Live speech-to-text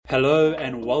Hello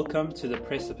and welcome to the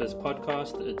Precipice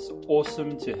podcast. It's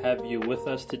awesome to have you with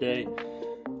us today.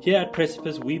 Here at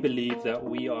Precipice, we believe that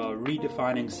we are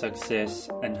redefining success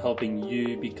and helping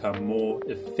you become more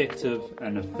effective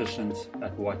and efficient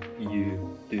at what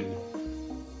you do.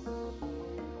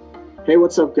 Hey,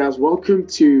 what's up, guys? Welcome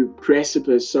to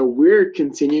Precipice. So we're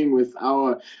continuing with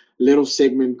our little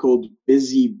segment called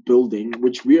Busy Building,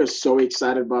 which we are so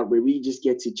excited about, where we just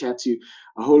get to chat to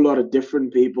a whole lot of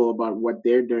different people about what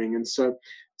they're doing. And so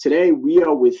today we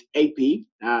are with AP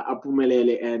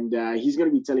Apumelele, and he's going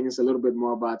to be telling us a little bit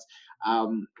more about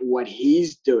what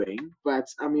he's doing. But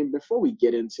I mean, before we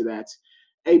get into that,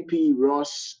 AP,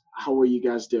 Ross, how are you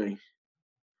guys doing?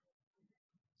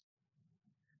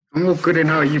 I'm all good, and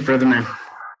how are you, brother man?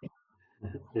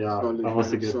 Yeah, Solid, I'm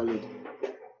also man, good. solid.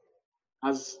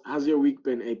 How's your week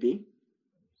been, AP?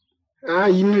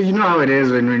 You know how it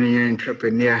is when you're an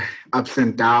entrepreneur, ups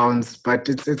and downs, but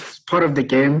it's part of the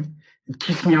game. It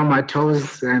keeps me on my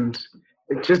toes, and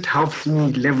it just helps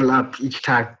me level up each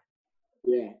time.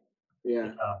 Yeah.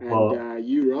 And Well,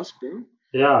 you, Ross, bro?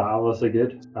 yeah, I'm also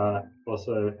good.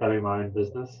 Also having my own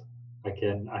business. I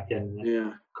can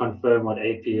Yeah. confirm what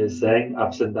AP is saying,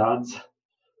 ups and downs.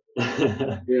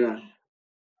 Yeah.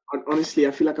 Honestly,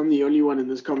 I feel like I'm the only one in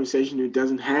this conversation who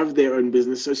doesn't have their own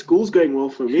business. So school's going well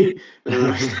for me.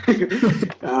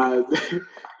 Uh,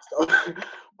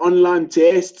 online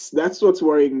tests, that's what's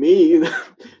worrying me.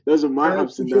 Those are my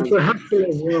ups and downs. It's a hustle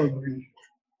as well, man.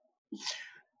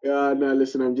 No,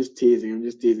 listen, I'm just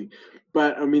teasing.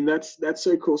 But I mean, that's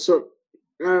so cool. So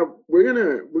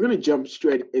we're gonna jump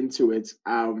straight into it.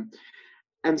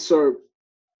 And so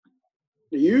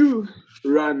you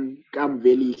run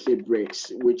Kamvelihle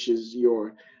Bricks, which is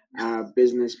your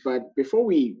business. But before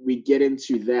we get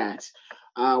into that,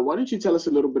 why don't you tell us a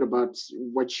little bit about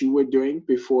what you were doing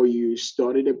before you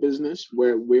started a business?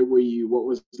 Where were you? What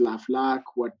was life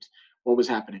like? What was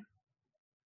happening?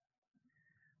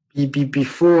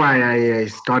 Before I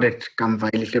started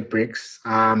Kamvelihle Bricks,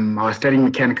 I was studying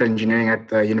mechanical engineering at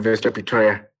the University of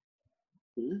Pretoria.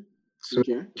 So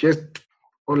Okay. just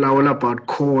all about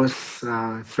course,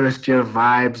 first year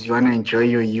vibes. You want to enjoy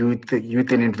your youth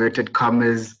in inverted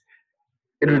commas.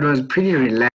 It was pretty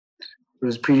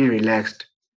relaxed.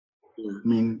 Yeah. I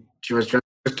mean, she was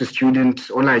just a student.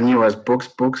 All I knew was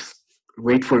books,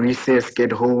 wait for recess,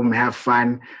 get home, have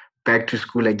fun, back to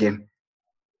school again.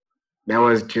 That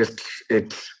was just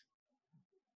it.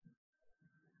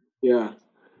 Yeah.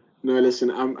 No,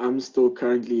 listen, I'm still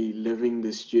currently living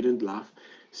the student life.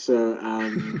 So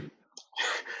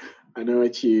I know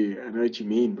what you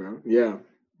mean, bro. Yeah.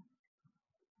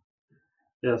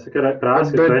 Yeah, so could I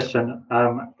ask a But question?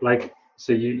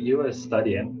 So you were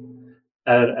studying.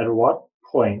 At what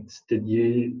point did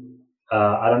you?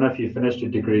 I don't know if you finished your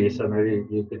degree, so maybe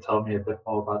you could tell me a bit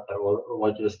more about that or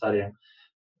what you were studying.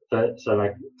 So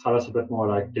tell us a bit more.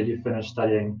 Like, did you finish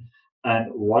studying,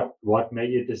 and what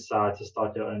made you decide to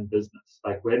start your own business?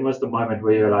 Like, when was the moment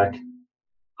where you're like,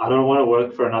 I don't want to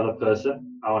work for another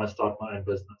person. I want to start my own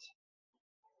business.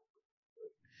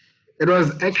 it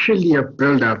was actually a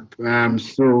build-up.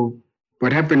 So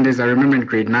what happened is, I remember in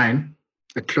grade 9,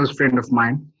 a close friend of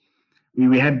mine,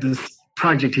 we had this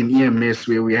project in EMS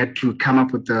where we had to come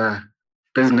up with a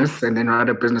business and then write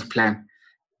a business plan,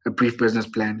 a brief business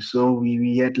plan. So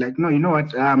we had like, no, you know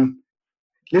what?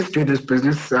 Let's do this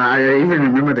business. I even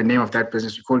remember the name of that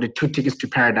business. We called it 2 Tickets to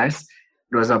Paradise.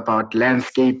 It was about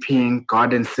landscaping,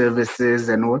 garden services,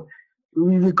 and all.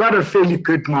 We got a fairly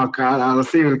good mark. I'll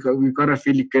say we got a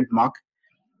fairly good mark.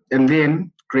 And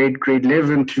then grade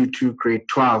 11 to grade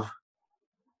 12,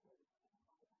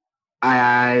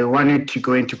 I wanted to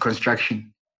go into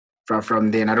construction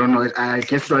from then. I don't know. I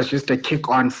guess it was just a kick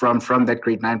on from that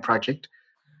grade 9 project.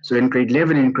 So in grade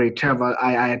 11 and grade 12,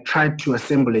 I tried to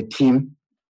assemble a team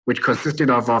which consisted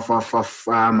of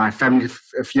my family,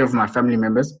 a few of my family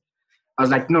members. I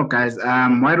was like, no, guys,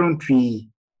 why don't we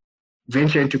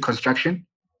venture into construction,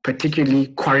 particularly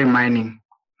quarry mining?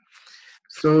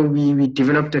 So we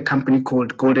developed a company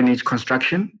called Golden Age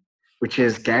Construction, which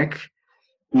is GAC.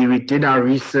 We did our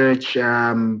research,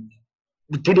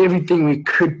 we did everything we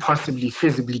could possibly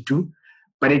feasibly do,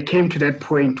 but it came to that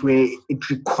point where it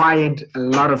required a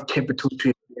lot of capital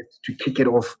to kick it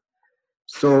off.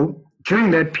 So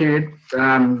during that period,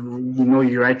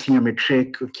 you're writing a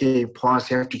matric, okay,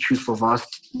 pause, you have to choose for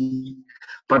varsity,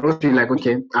 but also you're like,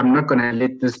 okay, I'm not going to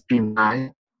let this dream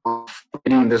die of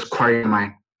getting this quarry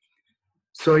mine.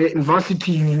 So in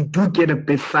varsity, you do get a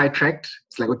bit sidetracked.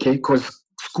 It's like, okay, because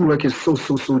schoolwork is so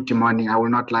demanding. I will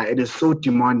not lie. It is so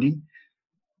demanding.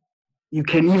 You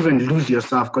can even lose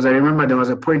yourself, because I remember there was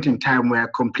a point in time where I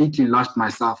completely lost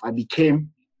myself. I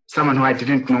became someone who I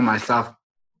didn't know myself.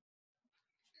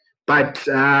 But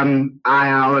I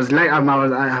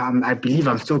believe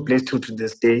I'm still blessed to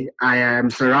this day. I am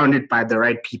surrounded by the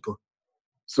right people.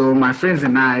 So my friends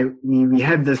and I, we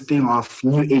had this thing of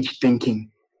new age thinking.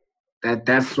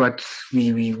 That's what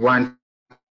we want.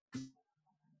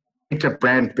 A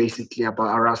brand basically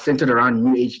centered around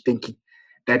new age thinking.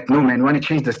 That no, man, we want to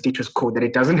change the status quo. That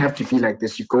it doesn't have to be like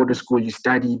this. You go to school, you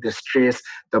study, the stress,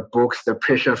 the books, the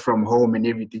pressure from home, and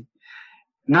everything.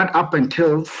 Not up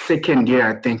until second year,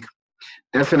 I think.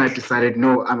 That's when I decided,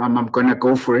 no, I'm gonna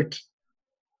go for it.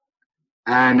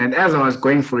 And as I was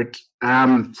going for it,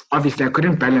 obviously I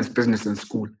couldn't balance business and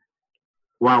school.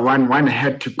 Well, one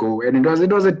had to go, and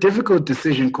it was a difficult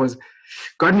decision because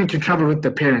got me into trouble with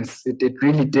the parents. It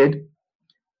really did.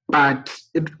 But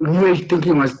new age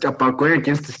thinking was about going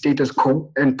against the status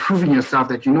quo and proving yourself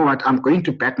that, you know what, I'm going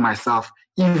to back myself,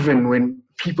 even when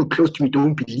people close to me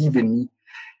don't believe in me.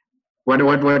 What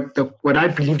I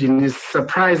believed in is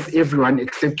surprise everyone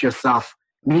except yourself,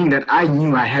 meaning that I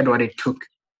knew I had what it took.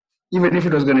 Even if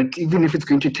it's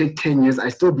going to take 10 years, I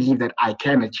still believe that I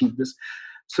can achieve this.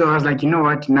 So I was like, you know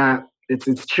what, nah,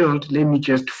 it's chilled. Let me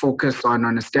just focus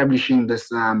on establishing this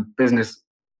business.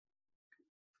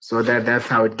 So that's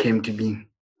how it came to be.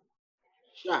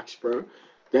 Shucks, bro.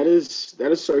 That is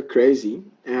so crazy.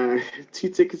 2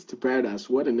 Tickets to Paradise.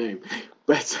 What a name.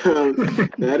 But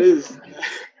that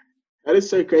is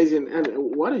so crazy, and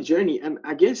what a journey. And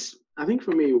I think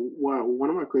for me, one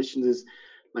of my questions is,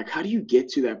 like, how do you get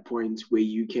to that point where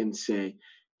you can say,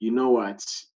 you know what,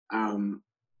 I'm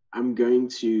going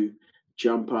to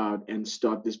jump out and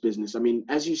start this business? I mean,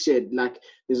 as you said, like,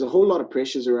 there's a whole lot of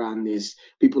pressures around this.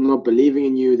 People not believing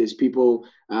in you. There's people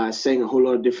saying a whole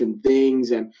lot of different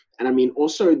things, and I mean,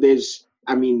 also there's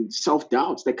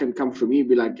self-doubts that can come from you.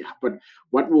 Be like, but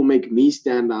what will make me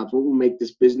stand out? What will make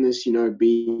this business,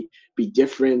 be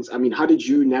different? I mean, how did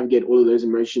you navigate all of those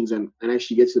emotions and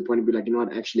actually get to the point and be like, you know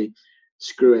what, actually,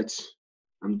 screw it,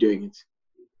 I'm doing it?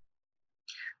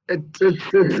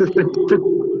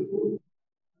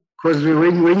 Because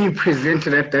when you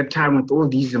presented at that time with all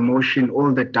these emotions,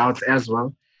 all the doubts as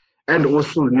well, and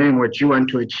also knowing what you want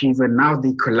to achieve, and now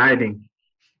they're colliding.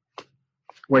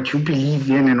 What you believe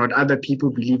in and what other people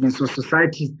believe in. So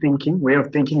society's way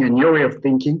of thinking, and your way of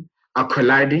thinking are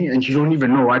colliding, and you don't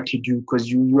even know what to do because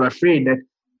you're afraid that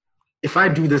if I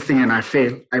do this thing and I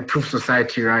fail, I prove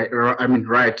society right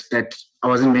that I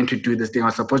wasn't meant to do this thing. I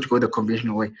was supposed to go the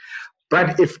conventional way.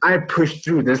 But if I push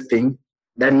through this thing,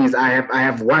 that means I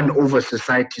have won over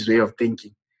society's way of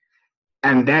thinking,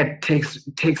 and that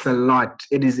takes a lot.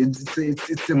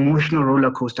 It's emotional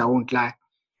roller coaster. I won't lie.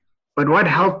 But what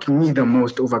helped me the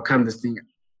most overcome this thing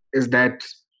is that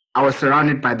I was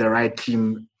surrounded by the right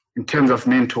team in terms of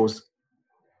mentors,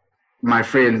 my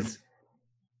friends.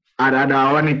 I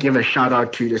want to give a shout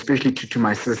out to, especially to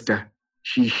my sister.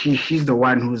 She's the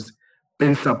one who's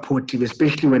been supportive,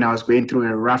 especially when I was going through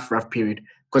a rough period.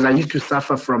 Because I used to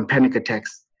suffer from panic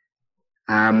attacks.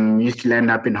 Used to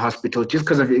end up in hospital just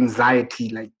because of anxiety,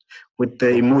 like with the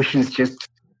emotions just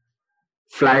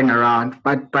flying around.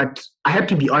 But I had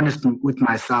to be honest with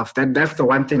myself. That's the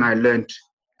one thing I learned,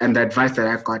 and the advice that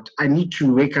I got. I need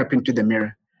to wake up into the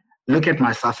mirror, look at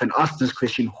myself, and ask this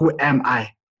question: who am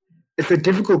I? It's a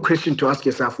difficult question to ask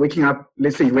yourself. Waking up,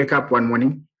 let's say you wake up one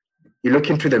morning, you look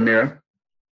into the mirror,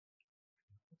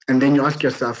 and then you ask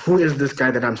yourself, who is this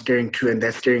guy that I'm staring to and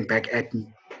that's staring back at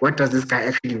me? What does this guy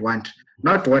actually want?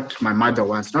 Not what my mother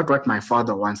wants, not what my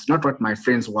father wants, not what my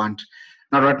friends want,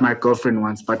 not what my girlfriend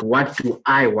wants, but what do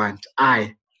I want?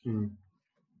 And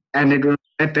it was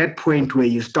at that point where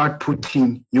you start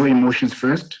putting your emotions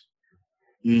first.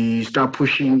 You start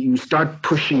pushing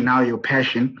now your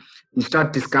passion. You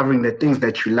start discovering the things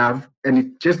that you love, and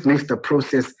it just makes the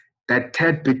process that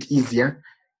tad bit easier,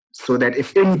 so that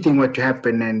if anything were to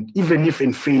happen, and even if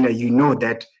in failure, you know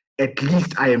that at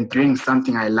least I am doing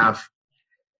something I love.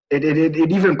 It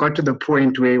even got to the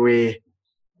point where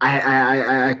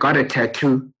I got a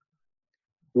tattoo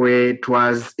where it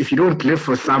was, if you don't live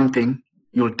for something,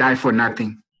 you'll die for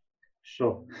nothing.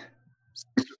 Sure.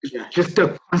 Just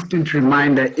a constant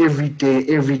reminder every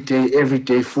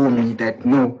day for me that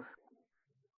no,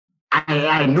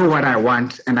 I know what I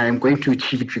want and I am going to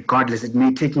achieve it regardless. It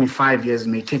may take me 5 years, it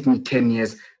may take me 10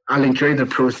 years. I'll enjoy the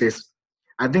process.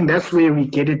 I think that's where we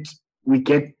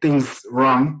get things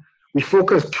wrong. We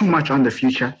focus too much on the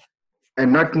future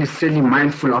and not necessarily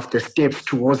mindful of the steps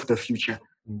towards the future.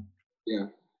 Yeah.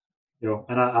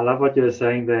 And I love what you were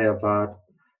saying there about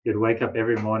you'd wake up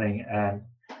every morning and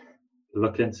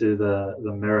look into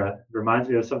the mirror. It reminds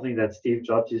me of something that Steve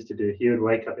Jobs used to do. He would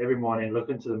wake up every morning, look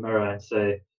into the mirror and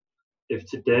say, if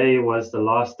today was the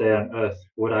last day on earth,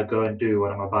 would I go and do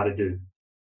what I'm about to do?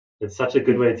 It's such a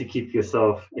good way to keep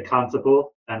yourself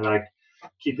accountable and like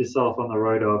keep yourself on the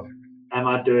road of, am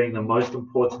I doing the most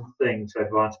important thing to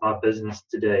advance my business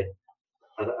today?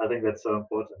 I think that's so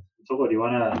important. So, do you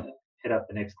want to hit up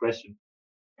the next question?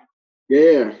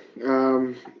 Yeah.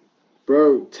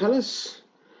 Bro, tell us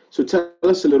a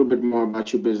little bit more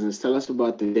about your business. Tell us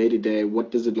about the day to day.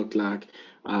 What does it look like?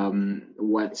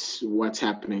 What's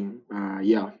happening?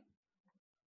 Yeah.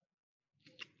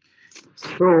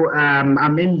 So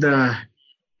I'm in the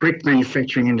brick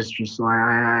manufacturing industry. So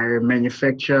I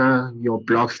manufacture your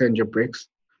blocks and your bricks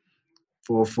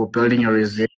for building your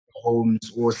residential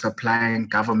homes or supplying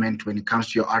government when it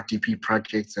comes to your RDP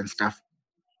projects and stuff.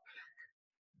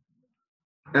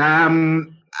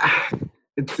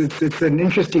 It's an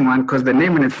interesting one because the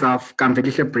name in itself,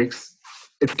 Kamvelisha Bricks,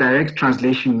 its direct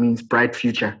translation means bright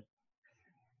future.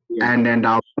 Yeah. And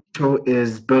our motto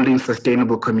is building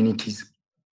sustainable communities.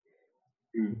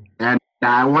 And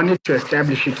I wanted to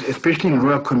establish it, especially in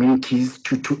rural communities,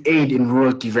 to aid in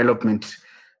rural development.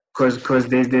 Because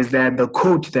there's the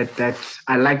quote that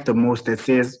I like the most that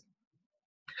says,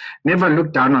 never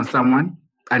look down on someone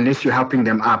unless you're helping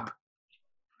them up.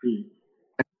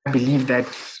 I believe that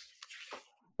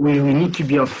we need to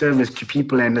be of service to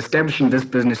people, and establishing this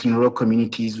business in rural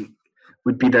communities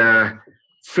would be the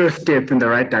first step in the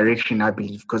right direction, I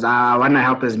believe, because I want to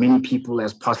help as many people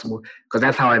as possible, because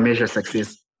that's how I measure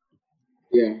success.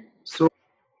 Yeah. So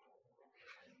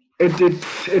we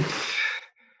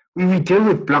deal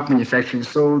with block manufacturing,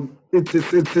 so I'd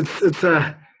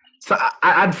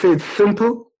say it's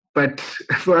simple, but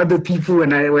for other people,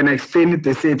 when I explain it,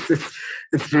 they say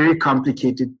it's very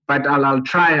complicated. But I'll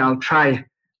try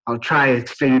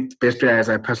explain it the best way as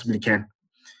I possibly can.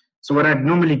 So what I'd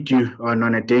normally do on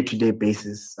a day-to-day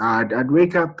basis, I'd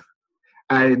wake up.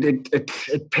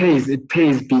 It pays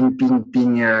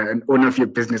being an owner of your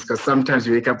business, because sometimes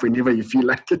you wake up whenever you feel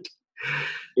like it.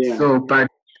 Yeah. So,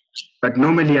 but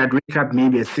normally I'd wake up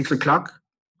maybe at 6 o'clock,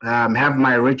 have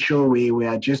my ritual where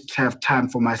I just have time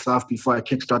for myself before I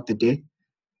kickstart the day.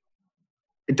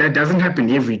 That doesn't happen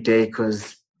every day,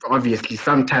 because obviously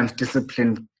sometimes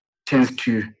discipline tends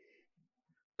to.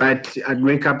 But I'd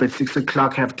wake up at 6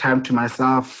 o'clock, have time to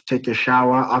myself, take a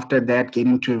shower. After that, get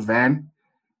into a van.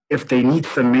 If they need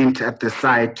cement at the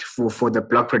site for the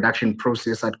block production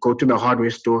process, I'd go to the hardware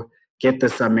store, get the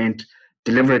cement,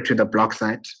 deliver it to the block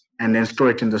site, and then store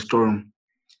it in the storeroom.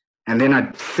 And then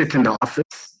I'd sit in the office,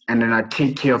 and then I'd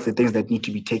take care of the things that need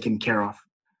to be taken care of.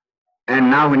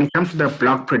 And now when it comes to the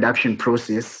block production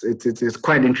process, it's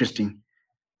quite interesting,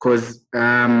 because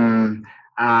there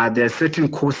are certain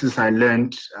courses I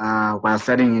learned while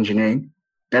studying engineering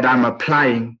that I'm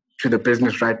applying to the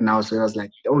business right now. So I was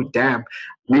like, oh, damn,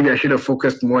 maybe I should have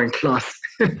focused more in class.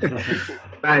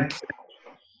 But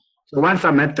so once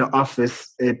I'm at the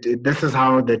office, this is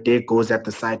how the day goes at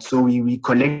the site. So we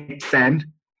collect sand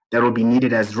that will be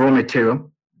needed as raw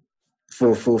material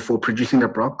for producing the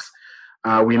blocks.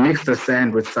 We mix the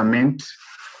sand with cement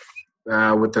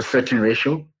with a certain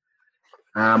ratio.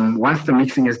 Once the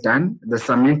mixing is done, the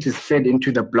cement is fed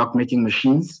into the block making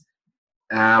machines,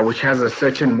 which has a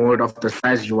certain mold of the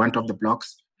size you want of the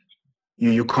blocks.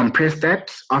 You compress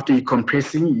that. After you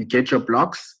compressing, you get your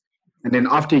blocks. And then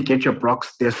after you get your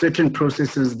blocks, there are certain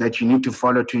processes that you need to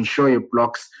follow to ensure your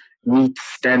blocks meet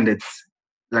standards,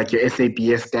 like your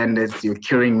SABS standards, your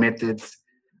curing methods,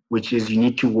 which is you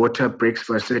need to water bricks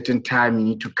for a certain time. You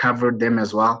need to cover them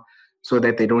as well so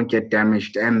that they don't get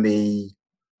damaged, and they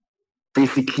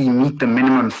basically meet the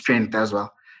minimum strength as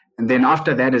well. And then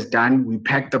after that is done, we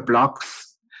pack the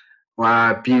blocks,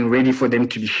 being ready for them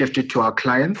to be shifted to our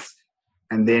clients.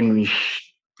 And then we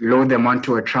load them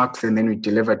onto our trucks, and then we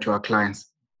deliver to our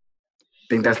clients. I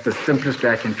think that's the simplest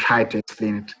way I can try to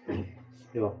explain it.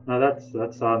 Yeah, no,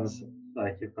 that sounds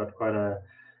like you've got quite a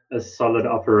solid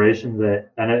operation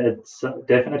there. And it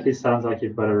definitely sounds like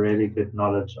you've got a really good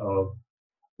knowledge of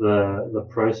the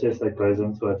process that goes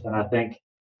into it. And I think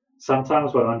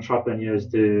sometimes what entrepreneurs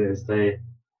do is they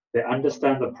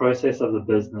understand the process of the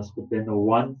business, but then the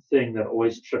one thing that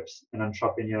always trips an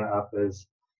entrepreneur up is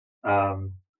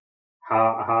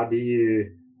how do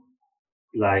you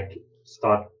like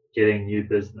start getting new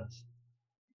business?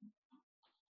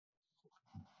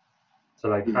 So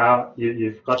like how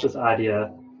you've got this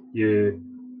idea, you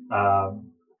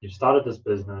started this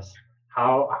business.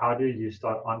 How do you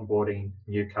start onboarding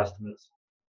new customers?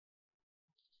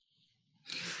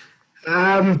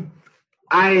 I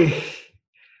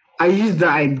use the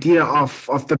idea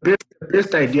of the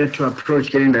best idea to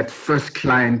approach getting that first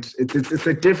client. It's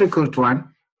a difficult one.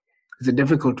 It's a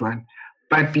difficult one,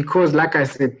 But because, like I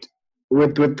said,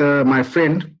 with my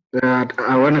friend,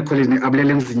 I want to call his name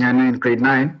Abelele Zinyana in grade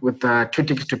 9 with 2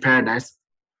 Tickets to Paradise.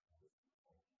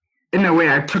 In a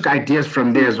way, I took ideas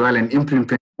from there as well and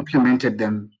implemented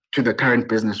them to the current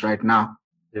business right now.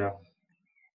 Yeah.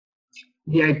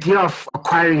 The idea of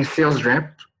acquiring a sales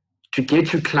rep to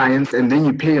get you clients and then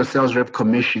you pay your sales rep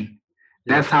commission.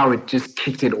 That's how it just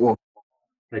kicked it off.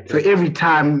 Okay. So every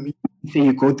time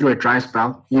you go through a dry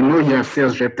spell, you know you have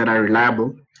sales rep that are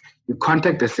reliable. You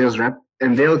contact the sales rep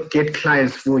and they'll get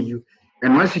clients for you.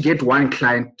 And once you get one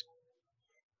client,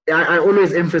 I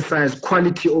always emphasize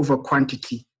quality over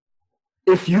quantity.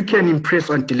 If you can impress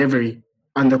on delivery,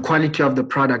 on the quality of the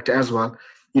product as well,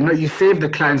 you know, you save the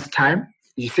client's time,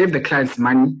 you save the client's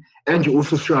money, and you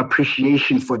also show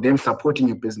appreciation for them supporting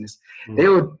your business. In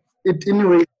a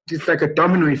way, it's like a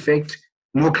domino effect.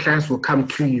 More clients will come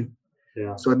to you.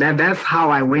 Yeah. So that's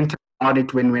how I went about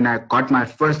it when I got my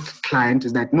first client,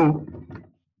 is that no,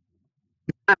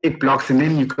 you make blocks and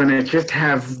then you're going to just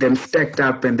have them stacked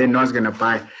up and then no one's going to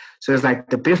buy. So it's like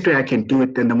the best way I can do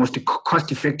it and the most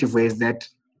cost-effective way is that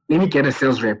let me get a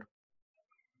sales rep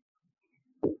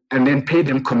and then pay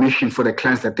them commission for the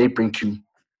clients that they bring to me.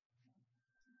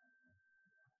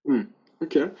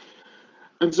 Okay.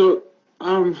 And so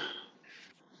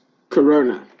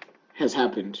Corona has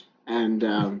happened, and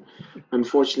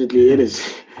unfortunately it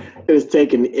has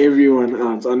taken everyone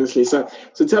out, honestly. So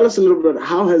tell us a little bit,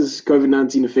 how has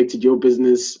COVID-19 affected your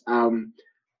business?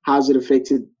 How's it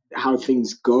affected how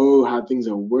things go, how things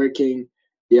are working?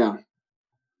 Yeah.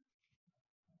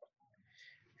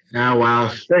 Oh,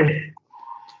 wow.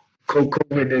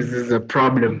 COVID is a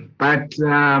problem. But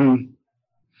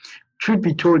truth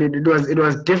be told, it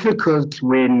was difficult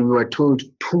when we were told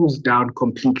tools down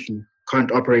completely.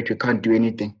 Can't operate, you can't do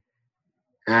anything.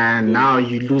 And now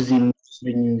you're losing,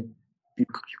 you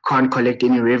can't collect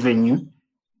any revenue.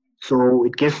 So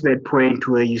it gets to that point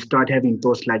where you start having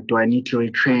thoughts like, do I need to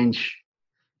retrench?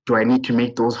 Do I need to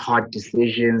make those hard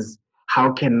decisions?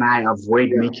 How can I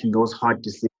avoid making those hard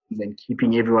decisions and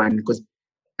keeping everyone? Because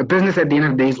a business at the end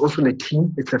of the day is also a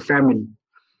team, it's a family.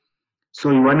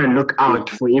 So you want to look out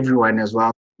for everyone as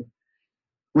well.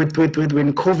 With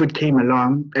when COVID came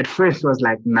along, at first it was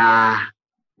like, nah,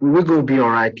 we're going to be all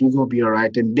right, we're going to be all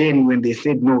right. And then when they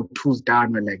said no, tools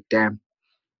down, we're like, damn.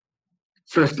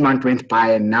 First month went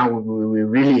by and now we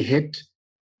really hit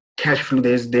cash flow.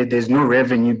 There's no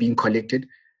revenue being collected.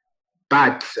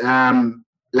 But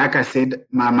like I said,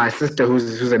 my sister,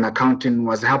 who's an accountant,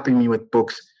 was helping me with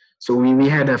books. So we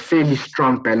had a fairly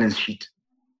strong balance sheet.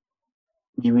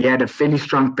 We had a fairly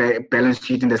strong balance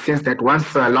sheet in the sense that once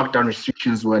lockdown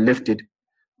restrictions were lifted,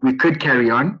 we could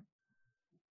carry on.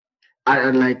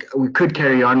 We could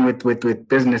carry on with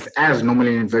business as normal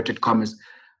in inverted commas.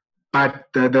 But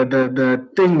the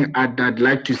thing I'd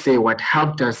like to say, what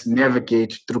helped us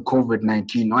navigate through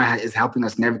COVID-19, or is helping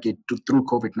us navigate through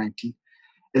COVID-19,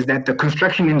 is that the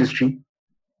construction industry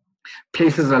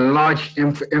places a large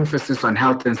emphasis on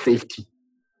health and safety.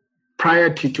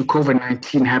 Prior to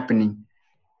COVID-19 happening,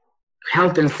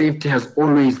 health and safety has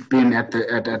always been at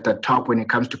the top when it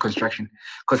comes to construction,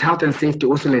 because health and safety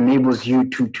also enables you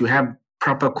to have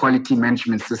proper quality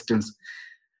management systems.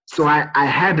 So I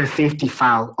had a safety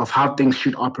file of how things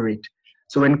should operate.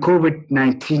 So when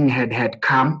COVID-19 had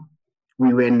come,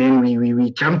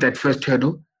 we jumped that first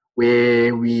hurdle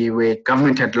where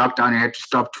government had locked down and had to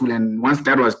stop tool. And once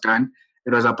that was done,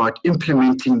 it was about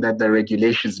implementing the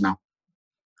regulations now.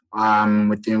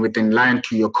 Within line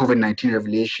to your COVID-19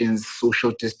 regulations,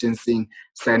 social distancing,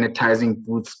 sanitizing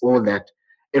booths, all that.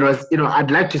 It was,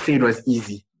 I'd like to say it was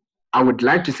easy. I would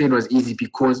like to say it was easy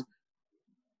because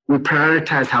we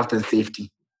prioritize health and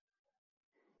safety.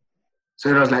 So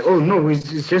it was like, oh no,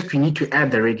 it's just we need to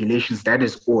add the regulations, that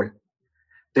is all.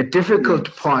 The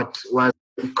difficult part was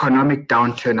economic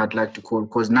downturn, I'd like to call,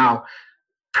 because now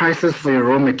prices for your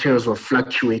raw materials were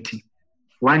fluctuating.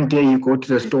 One day you go to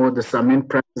the store, the cement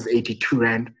price is 82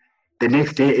 Rand. The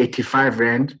next day, 85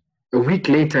 Rand. A week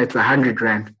later, it's 100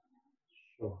 Rand.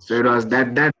 So it was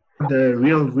that the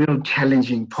real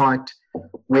challenging part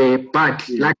but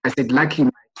like I said, luckily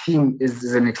my team is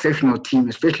an exceptional team,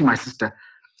 especially my sister.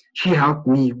 She helped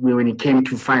me when it came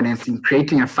to financing,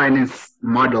 creating a finance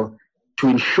model to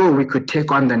ensure we could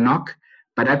take on the knock,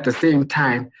 but at the same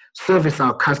time, service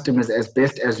our customers as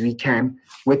best as we can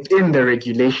within the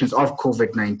regulations of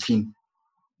COVID-19.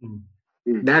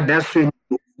 That's when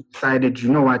we decided,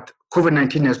 you know what,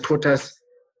 COVID-19 has taught us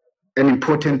an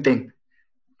important thing.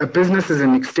 A business is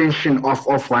an extension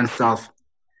of oneself.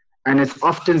 And it's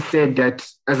often said that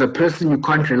as a person, you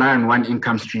can't rely on one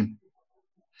income stream.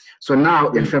 So now,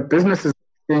 if a business is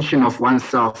an extension of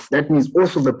oneself. That means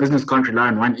also the business can't rely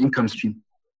on one income stream.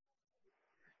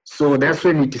 So that's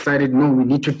when we decided, no, we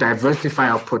need to diversify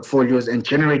our portfolios and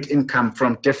generate income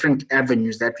from different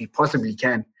avenues that we possibly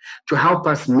can to help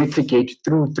us mitigate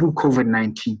through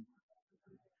COVID-19.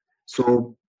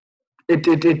 So it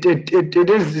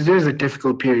is a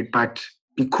difficult period, but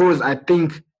because I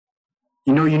think,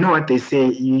 you know what they say,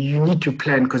 you need to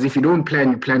plan, because if you don't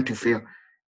plan, you plan to fail.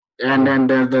 And then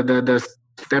the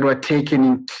that were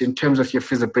taken in terms of your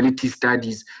feasibility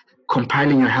studies,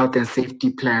 compiling your health and safety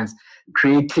plans,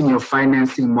 creating your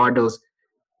financing models.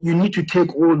 You need to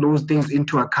take all those things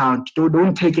into account.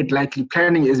 Don't take it lightly.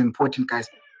 Planning is important, guys.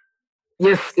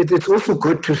 Yes, it's also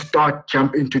good to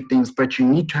jump into things, but you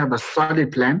need to have a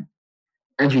solid plan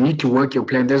and you need to work your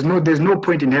plan. There's no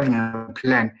point in having a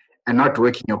plan and not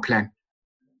working your plan.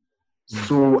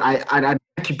 So I'd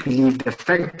like to believe the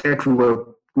fact that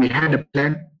we had a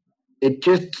plan, it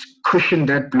just cushioned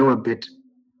that blow a bit.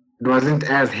 It wasn't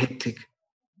as hectic.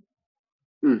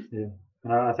 Yeah,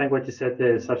 I think what you said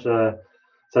there is such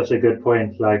a good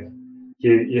point. Like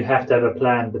you have to have a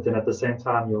plan, but then at the same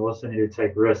time you also need to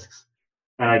take risks.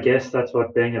 And I guess that's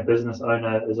what being a business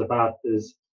owner is about.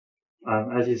 Is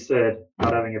as you said,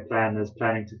 not having a plan is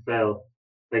planning to fail.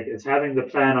 Like it's having the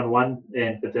plan on one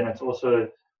end, but then it's also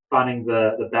finding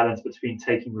the balance between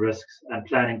taking risks and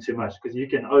planning too much, because you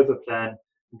can over plan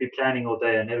and be planning all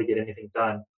day and never get anything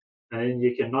done, and then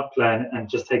you can not plan and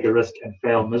just take a risk and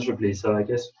fail miserably. So I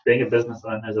guess being a business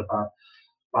owner is about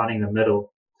finding the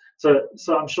middle. So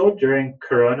I'm sure during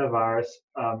coronavirus,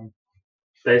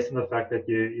 based on the fact that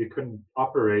you couldn't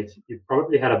operate, you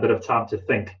probably had a bit of time to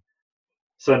think.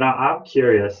 So now I'm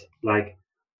curious, like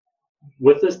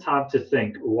with this time to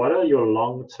think, what are your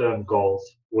long-term goals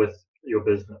with your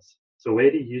business? So where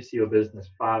do you see your business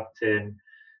 5, 10,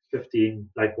 15?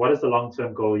 Like what is the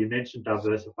long-term goal? You mentioned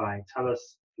diversifying. Tell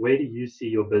us, where do you see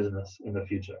your business in the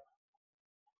future?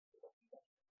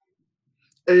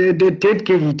 It did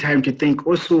give me time to think.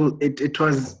 Also, it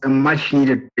was a much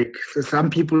needed break. So some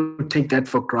people take that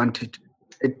for granted.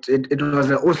 It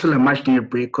was also a much needed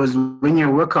break, because when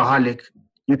you're a workaholic,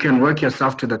 you can work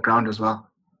yourself to the ground as well.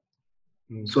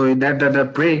 So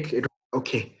that break,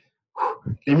 okay,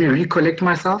 let me recollect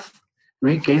myself,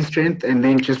 regain strength, and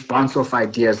then just bounce off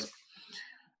ideas.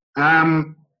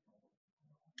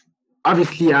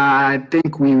 Obviously, I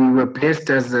think we were blessed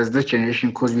as this generation,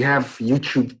 because we have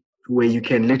YouTube where you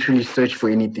can literally search for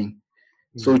anything.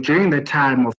 So during the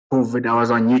time of COVID, I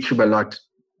was on YouTube a lot,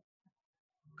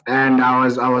 and I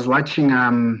was watching.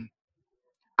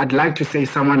 I'd like to say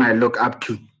someone I look up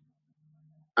to,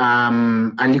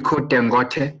 Aliko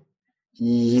Dangote.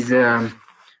 He's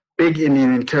big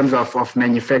in terms of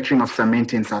manufacturing of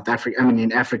cement in South Africa. I mean,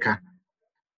 in Africa.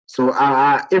 So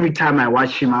every time I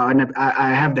watch him,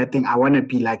 I have that thing. I want to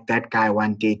be like that guy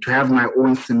one day, to have my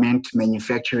own cement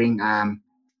manufacturing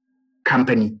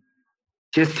company.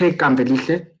 Just take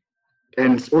Kambelihle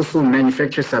and also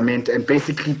manufacture cement and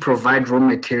basically provide raw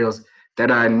materials that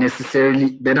are necessary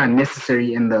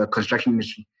in the construction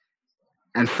industry.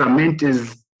 And cement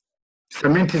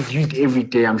is used every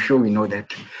day. I'm sure we know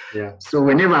that. Yeah. So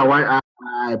whenever I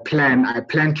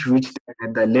plan to reach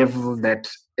the level that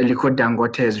Aliko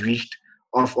Dangote has reached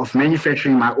of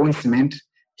manufacturing my own cement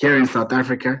here in South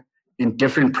Africa, in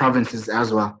different provinces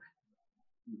as well.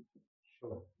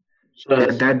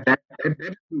 Sure.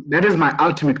 That is my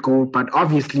ultimate goal, but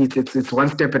obviously it's one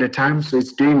step at a time. So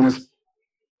it's doing this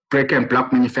break and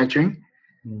block manufacturing,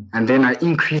 and then I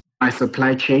increase my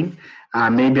supply chain.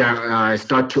 Maybe I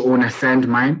start to own a sand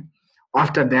mine.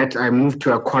 After that, I move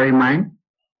to a quarry mine.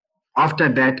 After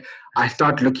that, I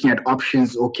start looking at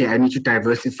options. Okay, I need to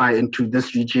diversify into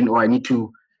this region, or I need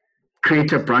to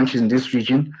create a branch in this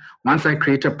region. Once I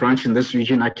create a branch in this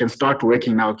region, I can start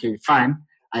working now. Okay, fine.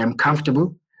 I am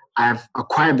comfortable. I have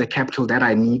acquired the capital that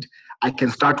I need. I can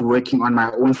start working on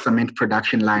my own cement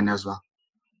production line as well.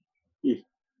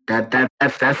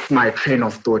 That's my train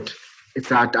of thought.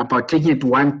 It's about taking it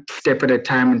one step at a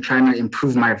time and trying to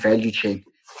improve my value chain.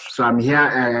 So I'm here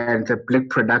at the Blick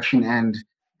production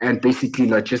and basically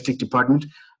logistic department.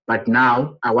 But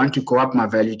now I want to go up my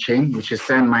value chain, which is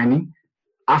sand mining.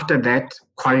 After that,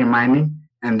 quarry mining,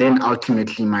 and then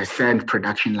ultimately my sand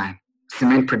production line,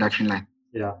 cement production line.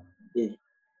 Yeah.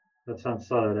 That sounds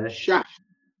solid, eh? Shot.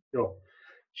 Yo.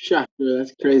 Shot.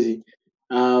 That's crazy.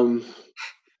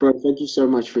 Bro, thank you so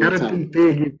much for your time.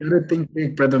 You gotta think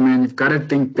big, brother, man. You've got to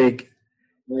think big.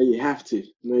 No, you have to.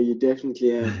 No, you definitely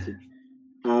have to.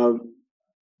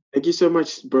 Thank you so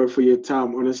much, bro, for your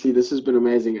time. Honestly, this has been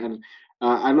amazing. And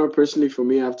I know personally for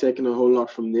me, I've taken a whole lot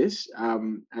from this. I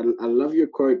love your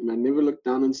quote, man. Never look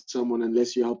down on someone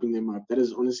unless you're helping them out. That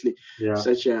is honestly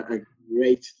such a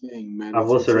great thing, man. I've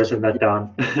also written that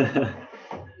down.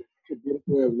 A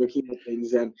beautiful way of looking at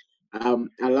things. And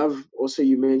I love also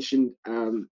you mentioned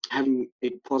having a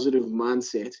positive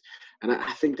mindset. And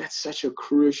I think that's such a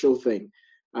crucial thing.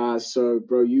 So,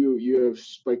 bro, you have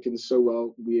spoken so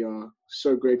well. We are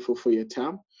so grateful for your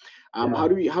time. How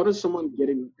does someone get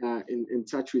in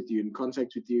touch with you, in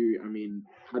contact with you? I mean,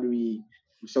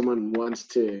 if someone wants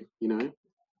to,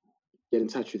 get in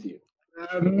touch with you?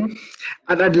 And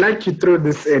I'd like to throw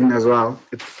this in as well.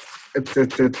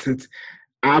 It's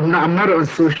I'm not on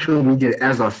social media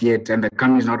as of yet, and the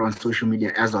company's not on social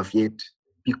media as of yet,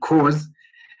 because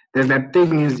there's that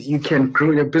thing is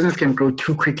your business can grow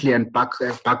too quickly and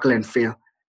buckle and fail.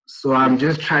 So I'm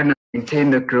just trying to maintain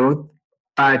the growth,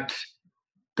 but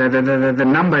the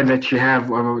number that you have,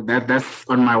 that's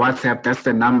on my WhatsApp, that's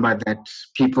the number that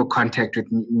people contact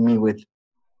with me with.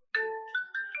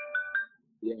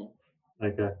 Yeah.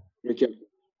 Okay.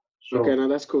 Sure. Okay, now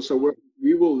that's cool. So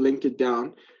we will link it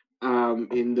down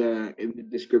in the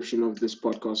description of this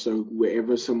podcast. So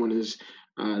wherever someone is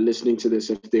listening to this,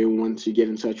 if they want to get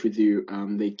in touch with you,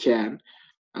 they can.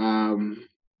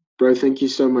 Bro, thank you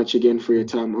so much again for your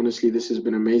time. Honestly, this has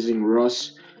been amazing.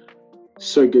 Ross,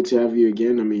 so good to have you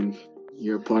again. I mean,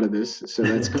 you're a part of this, so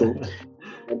that's cool.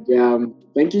 And,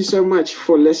 thank you so much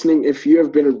for listening. If you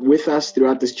have been with us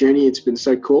throughout this journey, it's been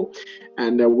so cool.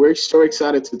 And we're so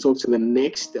excited to talk to the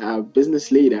next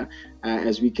business leader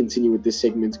as we continue with this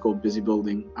segment called Busy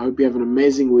Building. I hope you have an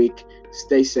amazing week.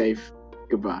 Stay safe.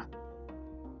 Goodbye.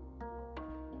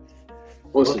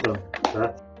 Awesome.